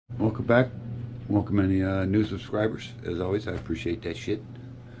welcome back. Welcome any new subscribers. As always, I appreciate that shit.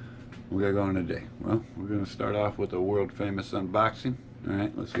 We got going today. Well, we're going to start off with a world famous unboxing.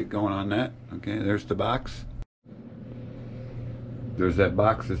 Alright, let's get going on that. Okay, there's the box. There's that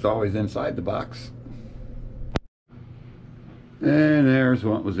box that's always inside the box. And there's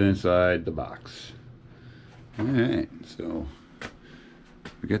what was inside the box. Alright, so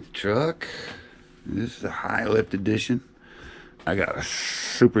we got the truck. This is a high lift edition. I got a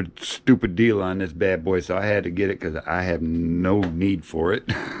super stupid deal on this bad boy, so I had to get it because I have no need for it.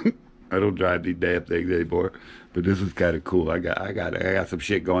 I don't drive these damn things anymore, but this is kind of cool. I got some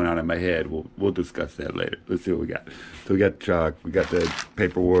shit going on in my head. We'll discuss that later. Let's see what we got. So we got the truck, we got the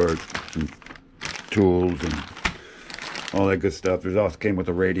paperwork, and tools, and all that good stuff. There's also came with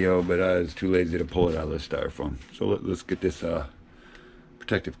a radio, but I was too lazy to pull it out of the styrofoam. So let's get this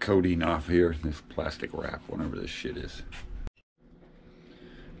protective coating off here. This plastic wrap, whatever this shit is.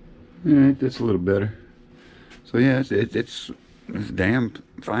 Alright, that's a little better. So yeah, it's a damn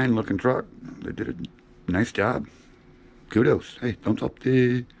fine looking truck. They did a nice job. Kudos. Hey, thumbs up.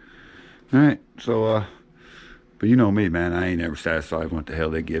 Alright, so but you know me, man, I ain't ever satisfied with what the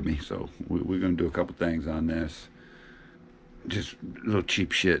hell they give me. So we're gonna do a couple things on this. Just a little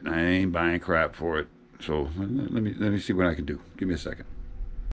cheap shit, and I ain't buying crap for it. So let me see what I can do. Give me a second.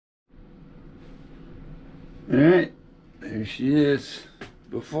 Alright, there she is.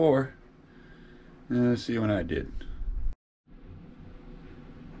 Before. Let's see what I did.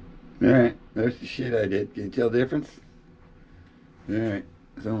 Alright, there's the shit I did. Can you tell the difference? Alright,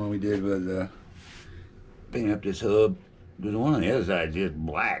 so what we did was paint up this hub. The one on the other side is just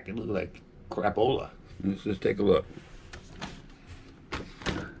black. It looks like crapola. Let's just take a look.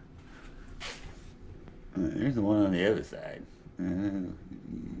 There's the one on the other side.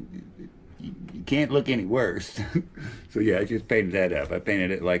 You can't look any worse. So yeah, I just painted that up. I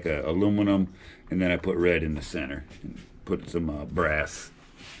painted it like aluminum, and then I put red in the center and put some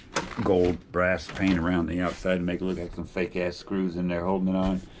gold brass paint around the outside to make it look like some fake ass screws in there holding it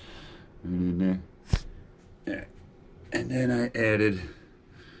on. Yeah. And then I added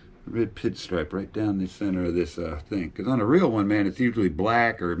a red pinstripe right down the center of this thing. Because on a real one, man, it's usually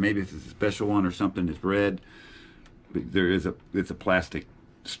black, or maybe it's a special one or something that's red. But it's a plastic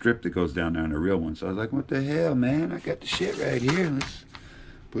strip that goes down there on a real one. So I was like, what the hell, man? I got the shit right here. Let's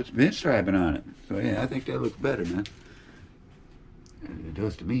put some pinstriping on it. So yeah, I think that looks better, man. It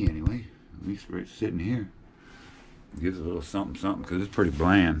does to me anyway. At least where it's sitting here. It gives a little something because it's pretty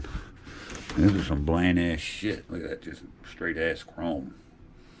bland. This is some bland ass shit. Look at that, just straight ass chrome.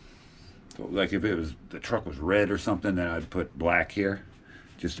 So like if the truck was red or something, then I'd put black here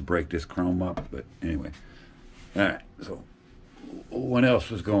just to break this chrome up. But anyway. Alright, so what else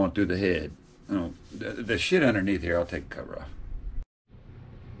was going through the head? Oh, the shit underneath here, I'll take the cover off.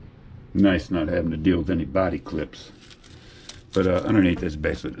 Nice not having to deal with any body clips. But underneath is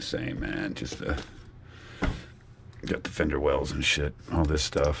basically the same, man. Just got the fender wells and shit. All this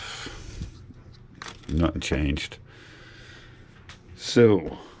stuff. Nothing changed.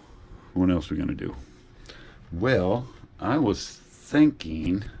 So, what else are we going to do? Well, I was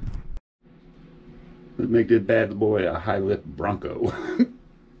thinking... let's make this bad boy a high lift Bronco.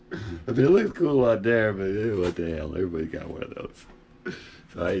 I mean, it looks cool out there, but what the hell? Everybody got one of those.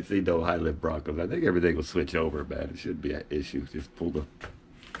 So I ain't seen no high lift Broncos. I think everything will switch over, man. It shouldn't be an issue. Just pull the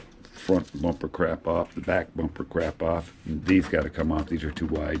front bumper crap off, the back bumper crap off. And these got to come off. These are too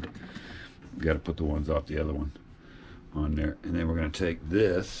wide. You got to put the ones off the other one on there. And then we're going to take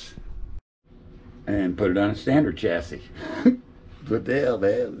this and put it on a standard chassis. What the hell,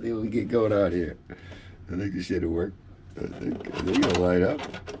 man? Let's see what we get going on here. I think this should have worked. I think it'll line up.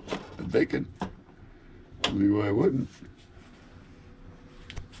 I'm thinking. Maybe why I wouldn't.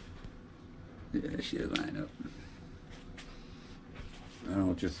 Yeah, it should line up. I don't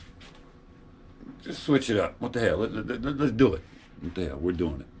know, just switch it up. What the hell? Let's do it. What the hell? We're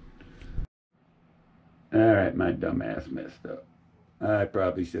doing it. Alright, my dumb ass messed up. I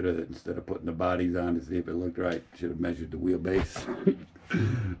probably should have, instead of putting the bodies on to see if it looked right, should have measured the wheelbase.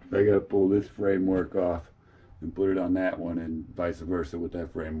 I gotta pull this framework off and put it on that one, and vice versa with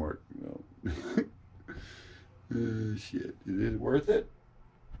that framework. Well, shit. Is it worth it?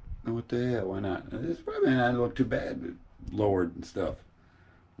 What the hell? Why not? It's probably not look too bad, but lowered and stuff.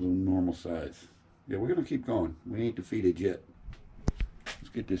 A little normal size. Yeah, we're gonna keep going. We ain't defeated yet. Let's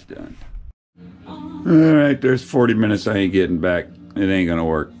get this done. Alright, there's 40 minutes I ain't getting back. It ain't gonna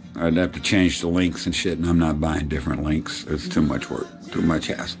work. I'd have to change the links and shit, and I'm not buying different links. It's too much work, too much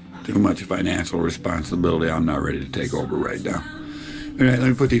hassle, too much financial responsibility. I'm not ready to take over right now. Alright, let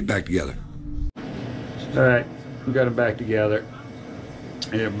me put these back together. Alright, we got them back together.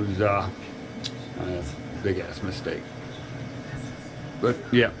 It was a big ass mistake. But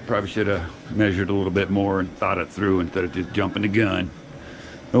yeah, probably should have measured a little bit more and thought it through instead of just jumping the gun.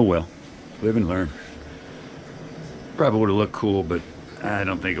 Oh well, live and learn. Probably would have looked cool, but I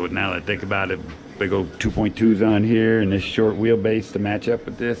don't think it would. Now that I think about it, big old 2.2s on here and this short wheelbase to match up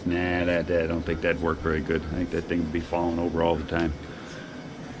with this, nah, I don't think that'd work very good. I think that thing would be falling over all the time.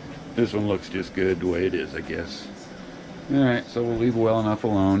 This one looks just good the way it is, I guess. Alright, so we'll leave well enough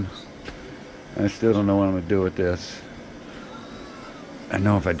alone. I still don't know what I'm going to do with this. I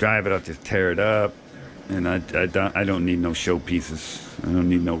know if I drive it, I'll just tear it up. And I don't need no show pieces. I don't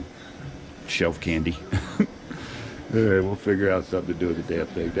need no shelf candy. Alright, we'll figure out something to do with the damn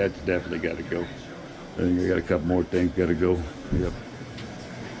thing. That's definitely got to go. I think I got a couple more things got to go. Yep.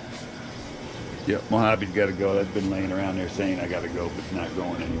 Yep, Mojave's got to go. That's been laying around there saying I got to go, but it's not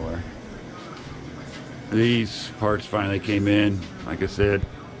going anywhere. These parts finally came in. Like I said,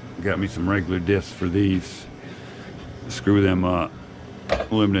 got me some regular discs for these. Screw them up.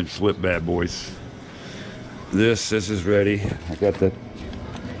 Limited slip bad boys. This is ready. I got the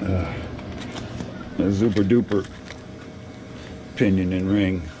super duper pinion and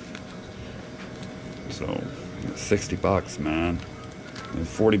ring. So 60 bucks, man. And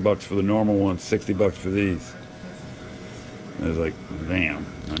 40 bucks for the normal one, 60 bucks for these. I was like, damn,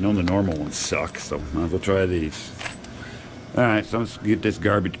 I know the normal ones suck, so might as well try these. Alright, so let's get this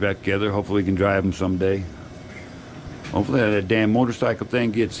garbage back together. Hopefully we can drive them someday. Hopefully that damn motorcycle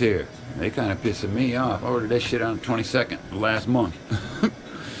thing gets here. They kind of pissing me off. I ordered that shit on the 22nd of last month.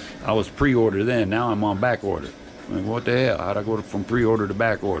 I was pre-order then, now I'm on back order. I mean, what the hell? How'd I go from pre-order to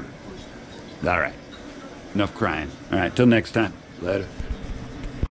back order? Alright, enough crying. Alright, till next time. Later.